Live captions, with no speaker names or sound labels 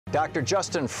Dr.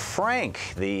 Justin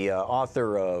Frank, the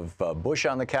author of Bush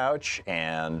on the Couch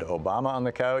and Obama on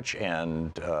the Couch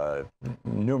and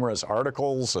numerous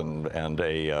articles and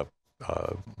a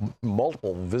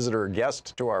multiple visitor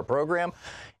guest to our program,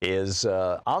 is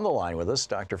on the line with us.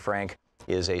 Dr. Frank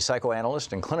is a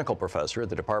psychoanalyst and clinical professor at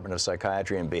the Department of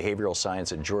Psychiatry and Behavioral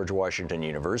Science at George Washington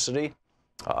University.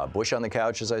 Bush on the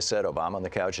Couch, as I said, Obama on the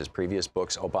Couch, his previous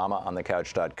books.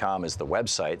 ObamaOnTheCouch.com is the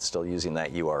website, still using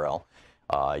that URL.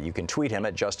 You can tweet him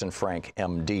at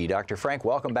JustinFrankMD. Dr. Frank,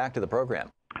 welcome back to the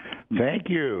program. Thank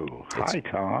you. Hi,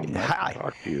 Tom. Nice hi. to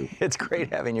talk to you. It's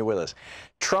great having you with us.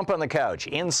 Trump on the Couch,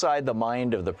 Inside the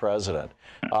Mind of the President.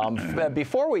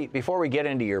 Before we get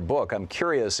into your book, I'm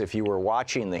curious if you were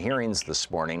watching the hearings this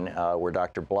morning where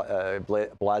Dr.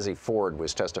 Blasey Ford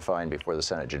was testifying before the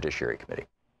Senate Judiciary Committee.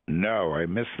 No, I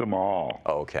missed them all.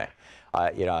 Okay.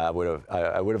 You know, I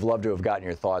would have loved to have gotten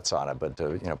your thoughts on it, but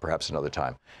you know, perhaps another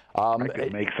time. I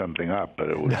could make something up, but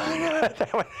it would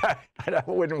that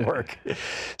wouldn't work.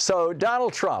 So,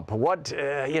 Donald Trump, what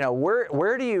you know,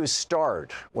 where do you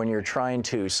start when you're trying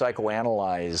to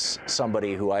psychoanalyze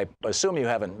somebody who I assume you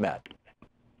haven't met?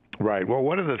 Right. Well,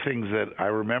 one of the things that I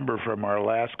remember from our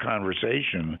last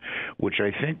conversation, which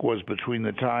I think was between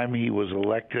the time he was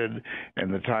elected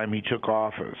and the time he took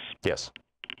office. Yes,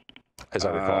 as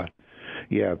I recall.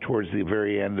 Yeah, towards the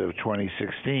very end of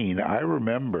 2016, I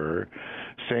remember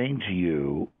saying to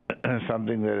you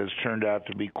something that has turned out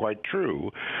to be quite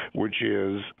true, which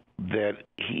is that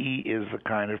he is the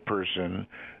kind of person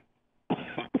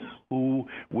who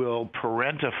will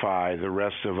parentify the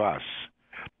rest of us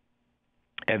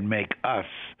and make us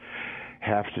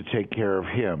have to take care of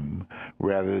him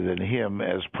rather than him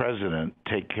as president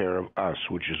take care of us,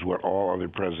 which is what all other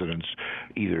presidents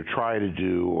either try to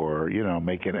do or, you know,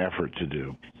 make an effort to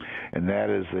do. And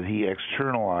that is that he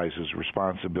externalizes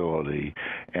responsibility,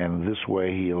 and this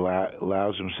way he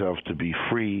allows himself to be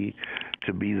free,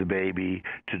 to be the baby,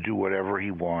 to do whatever he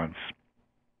wants.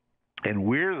 And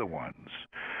we're the ones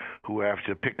who have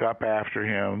to pick up after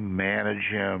him, manage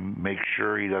him, make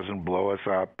sure he doesn't blow us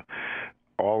up,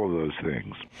 all of those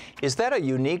things. Is that a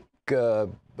unique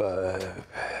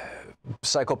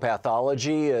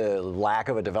psychopathology, lack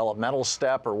of a developmental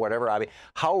step or whatever? I mean,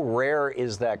 how rare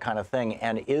is that kind of thing?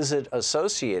 And is it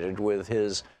associated with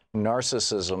his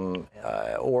narcissism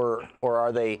or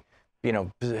are they, you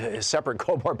know, separate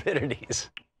comorbidities?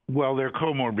 Well, they're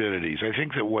comorbidities. I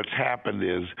think that what's happened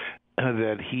is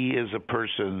that he is a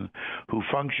person who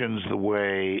functions the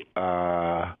way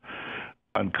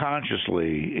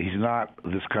unconsciously, he's not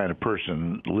this kind of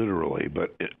person literally,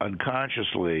 but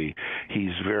unconsciously,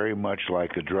 he's very much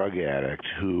like a drug addict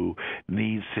who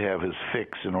needs to have his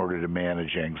fix in order to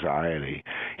manage anxiety.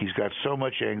 He's got so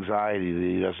much anxiety that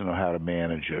he doesn't know how to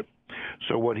manage it.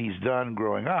 So what he's done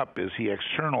growing up is he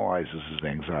externalizes his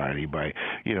anxiety by,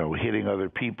 you know, hitting other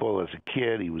people. As a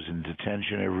kid, he was in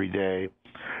detention every day.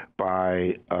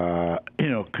 By, you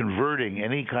know, converting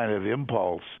any kind of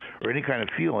impulse or any kind of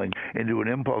feeling into an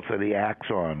impulse that he acts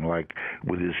on, like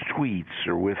with his tweets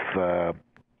or with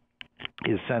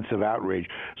his sense of outrage.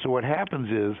 So what happens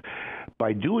is,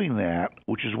 by doing that,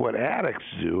 which is what addicts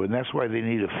do, and that's why they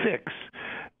need a fix,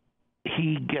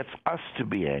 he gets us to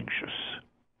be anxious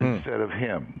instead of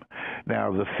him.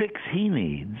 Now, the fix he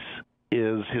needs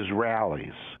is his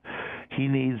rallies. He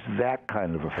needs that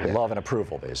kind of a fix. Love and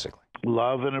approval, basically.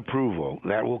 Love and approval.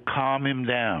 That will calm him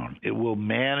down. It will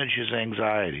manage his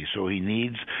anxiety. So he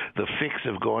needs the fix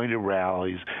of going to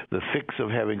rallies, the fix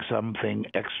of having something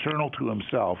external to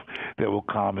himself that will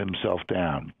calm himself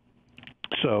down.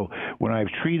 So when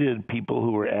I've treated people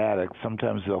who are addicts,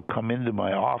 sometimes they'll come into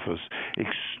my office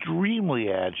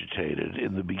extremely agitated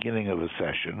in the beginning of a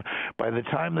session. By the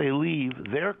time they leave,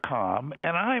 they're calm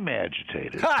and I'm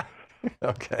agitated.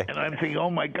 Okay. And I'm thinking, oh,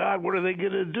 my God, what are they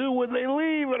going to do when they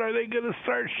leave? And are they going to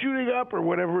start shooting up or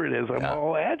whatever it is? I'm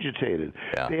all agitated.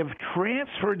 Yeah. They have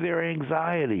transferred their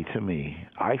anxiety to me.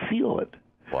 I feel it.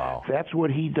 Wow. That's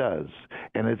what he does.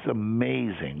 And it's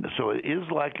amazing. So it is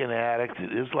like an addict.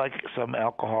 It is like some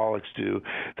alcoholics do.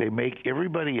 They make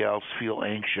everybody else feel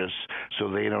anxious so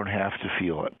they don't have to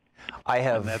feel it.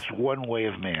 And that's one way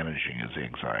of managing his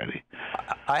anxiety.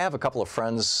 I have a couple of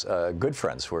friends, good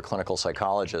friends, who are clinical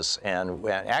psychologists, and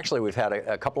actually we've had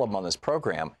a couple of them on this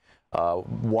program.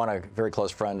 One a very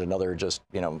close friend, another just,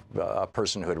 you know, a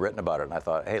person who had written about it, and I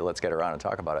thought, hey, let's get around and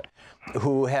talk about it,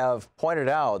 who have pointed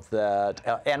out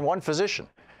that, and one physician,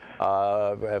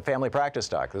 a family practice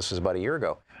doc, this was about a year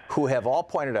ago, who have all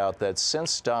pointed out that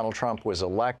since Donald Trump was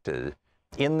elected,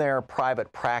 in their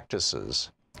private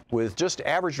practices, with just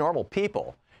average normal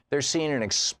people, they're seeing an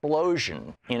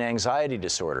explosion in anxiety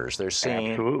disorders. They're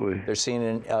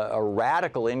seeing a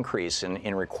radical increase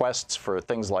in requests for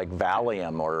things like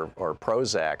Valium or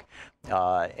Prozac.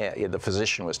 The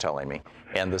physician was telling me,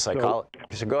 and the psychologist.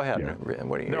 So go ahead. Yeah.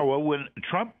 What do you? No, well, when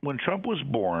Trump was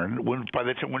born, by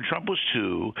the time when Trump was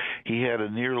 2, he had a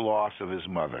near loss of his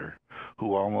mother,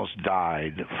 who almost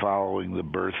died following the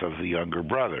birth of the younger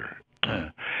brother.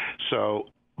 So,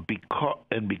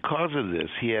 because of this,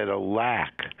 he had a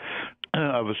lack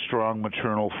of a strong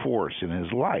maternal force in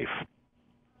his life.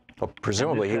 Well,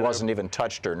 presumably, he wasn't even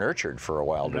touched or nurtured for a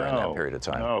while during that period of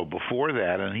time. No, before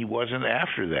that, and he wasn't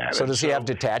after that. So, does he have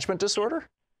detachment disorder?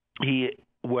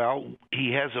 Well,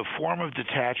 he has a form of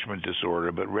detachment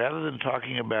disorder, but rather than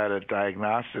talking about it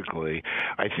diagnostically,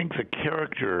 I think the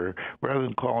character, rather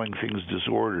than calling things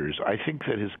disorders, I think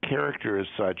that his character is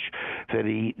such that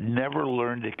he never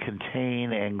learned to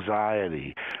contain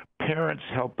anxiety. Parents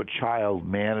help a child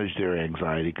manage their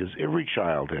anxiety because every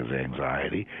child has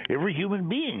anxiety. Every human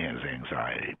being has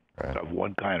anxiety of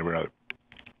one kind or another.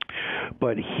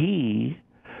 But he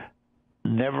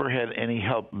never had any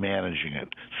help managing it.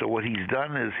 So what he's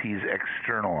done is he's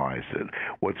externalized it.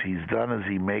 What he's done is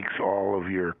he makes all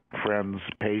of your friends,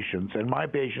 patients, and my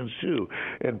patients too,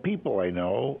 and people I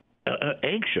know,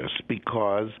 anxious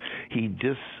because he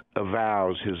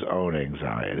disavows his own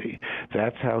anxiety.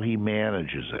 That's how he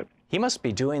manages it. He must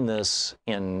be doing this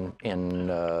in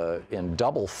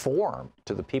double form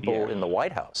to the people in the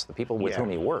White House, the people with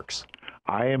whom he works.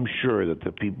 I am sure that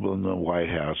the people in the White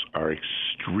House are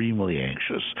extremely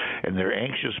anxious, and they're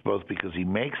anxious both because he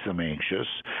makes them anxious,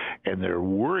 and they're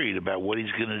worried about what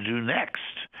he's going to do next.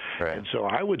 Right. And so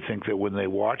I would think that when they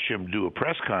watch him do a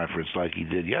press conference like he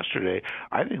did yesterday,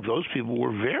 I think those people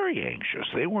were very anxious.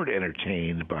 They weren't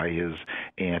entertained by his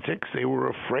antics. They were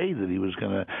afraid that he was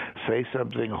going to say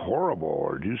something horrible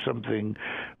or do something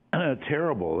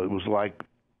terrible. It was like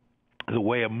the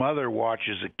way a mother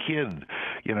watches a kid,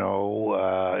 you know,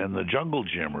 in the jungle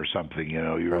gym or something. You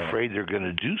know, you're afraid they're going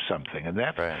to do something, and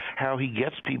that's how he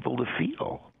gets people to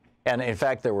feel. And in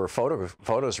fact, there were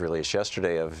photos released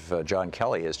yesterday of John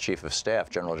Kelly, his chief of staff,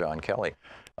 General John Kelly,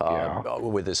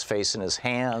 with his face in his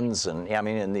hands, and I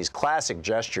mean, in these classic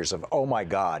gestures of "Oh my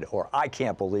God," or "I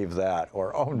can't believe that,"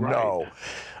 or "Oh no,"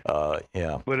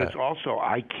 But it's also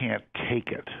 "I can't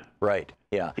take it." Right.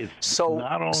 Yeah. It's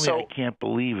not only I can't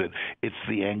believe it, it's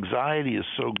the anxiety is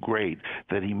so great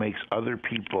that he makes other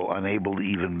people unable to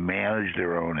even manage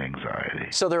their own anxiety.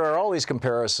 So there are all these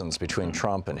comparisons between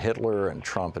Trump and Hitler and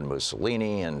Trump and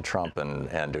Mussolini and Trump and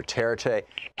Duterte.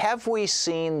 Have we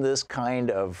seen this kind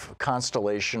of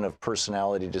constellation of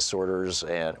personality disorders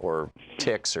or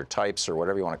tics or types or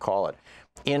whatever you want to call it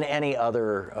in any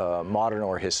other modern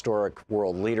or historic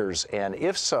world leaders? And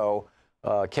if so,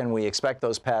 can we expect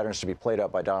those patterns to be played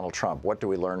out by Donald Trump? What do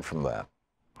we learn from that?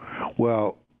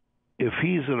 Well, if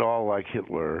he's at all like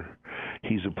Hitler,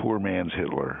 he's a poor man's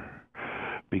Hitler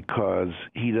because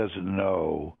he doesn't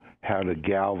know how to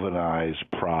galvanize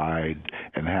pride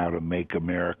and how to make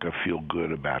America feel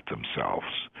good about themselves.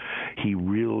 He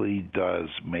really does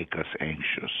make us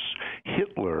anxious.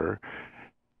 Hitler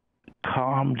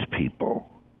calmed people.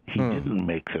 He didn't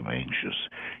make them anxious.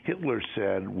 Hitler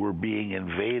said, we're being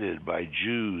invaded by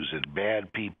Jews and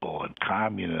bad people and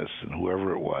communists and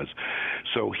whoever it was.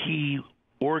 So he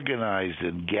organized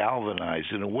and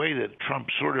galvanized in a way that Trump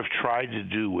sort of tried to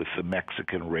do with the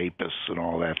Mexican rapists and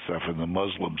all that stuff and the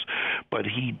Muslims. But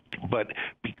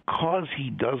because he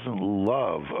doesn't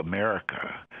love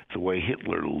America the way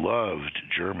Hitler loved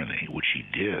Germany, which he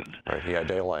did, he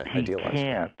idealized. He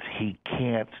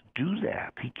can't do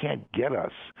that. He can't get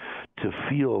us to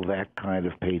feel that kind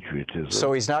of patriotism.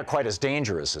 So he's not quite as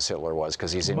dangerous as Hitler was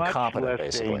because he's incompetent,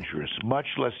 basically. Much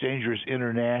less dangerous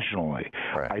internationally.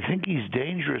 Right. I think he's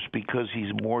dangerous because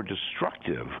he's more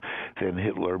destructive than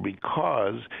Hitler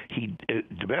because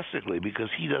domestically, because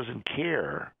he doesn't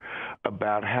care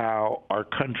about how our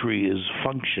country is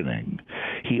functioning.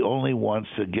 He only wants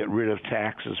to get rid of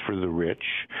taxes for the rich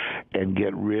and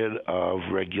get rid of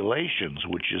regulations,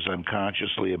 which is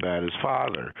unconsciously about his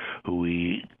father, who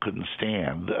he couldn't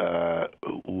stand,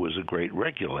 who was a great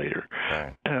regulator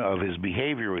of his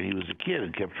behavior when he was a kid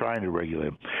and kept trying to regulate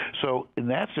him. So in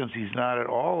that sense, he's not at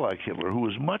all like Hitler, who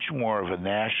was much more of a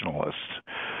nationalist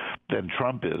than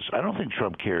Trump is. I don't think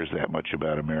Trump cares that much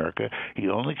about America. He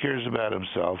only cares about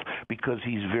himself because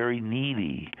he's very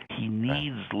needy. He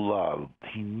needs love.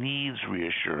 He needs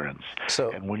reassurance.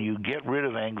 And when you get rid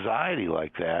of anxiety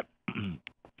like that,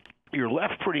 you're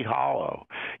left pretty hollow.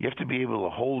 You have to be able to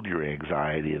hold your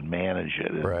anxiety and manage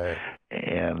it,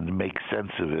 and make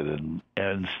sense of it. And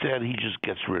instead, he just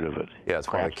gets rid of it. Yeah,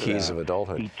 it's one of the keys of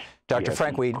adulthood. Dr.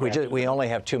 Frank, we only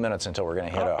have 2 minutes until we're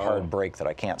going to hit a hard break that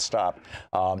I can't stop.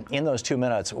 In those 2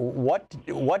 minutes,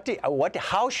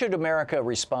 how should America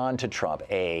respond to Trump,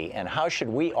 A, and how should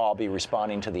we all be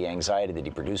responding to the anxiety that he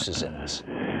produces in us?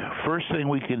 First thing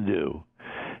we can do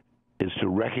is to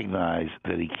recognize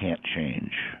that he can't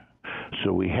change.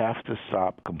 So we have to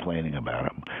stop complaining about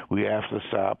him. We have to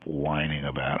stop whining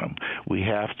about him. We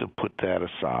have to put that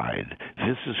aside.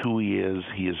 This is who he is.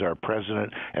 He is our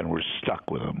president, and we're stuck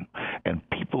with him. And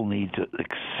people need to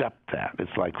accept that.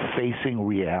 It's like facing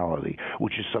reality,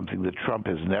 which is something that Trump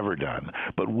has never done.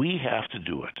 But we have to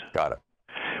do it. Got it.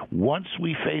 Once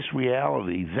we face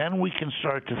reality, then we can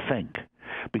start to think,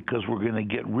 because we're going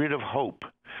to get rid of hope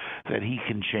that he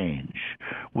can change.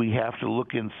 We have to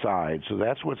look inside. So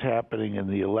that's what's happening in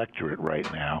the electorate right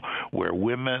now, where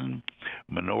women,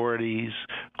 minorities,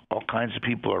 all kinds of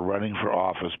people are running for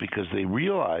office because they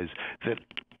realize that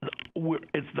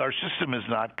our system is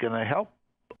not going to help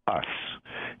us.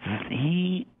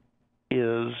 He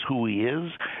is who he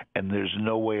is, and there's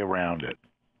no way around it.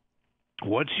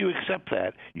 Once you accept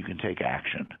that, you can take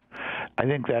action. I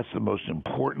think that's the most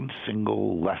important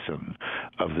single lesson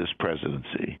of this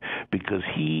presidency, because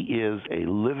he is a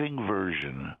living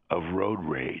version of road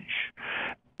rage.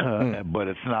 But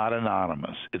it's not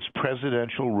anonymous. It's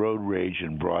presidential road rage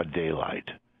in broad daylight.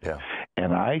 Yeah.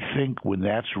 And I think when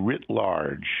that's writ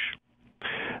large,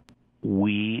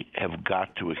 we have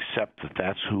got to accept that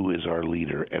that's who is our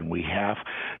leader, and we have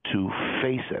to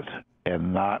face it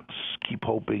and not keep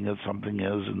hoping that something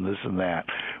is and this and that.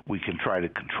 We can try to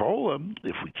control him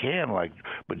if we can,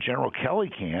 but General Kelly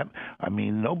can't. I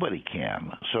mean, nobody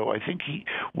can. So I think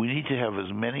we need to have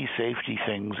as many safety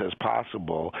things as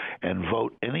possible and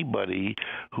vote anybody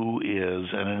who is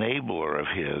an enabler of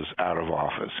his out of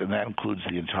office, and that includes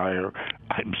the entire,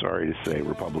 I'm sorry to say,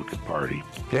 Republican Party.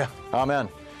 Yeah, amen.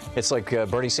 It's like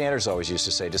Bernie Sanders always used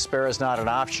to say, despair is not an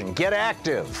option. Get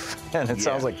active. And it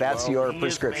sounds like that's your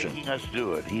prescription. He's making us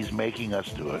do it. He's making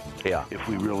us do it. Yeah. If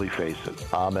we really face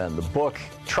it. Amen. The book,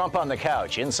 Trump on the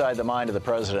Couch, Inside the Mind of the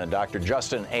President, Dr.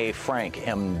 Justin A. Frank,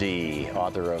 M.D.,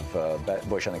 author of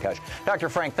Bush on the Couch. Dr.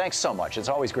 Frank, thanks so much. It's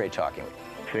always great talking with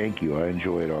you. Thank you. I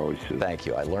enjoy it always, too. Thank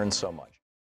you. I learned so much.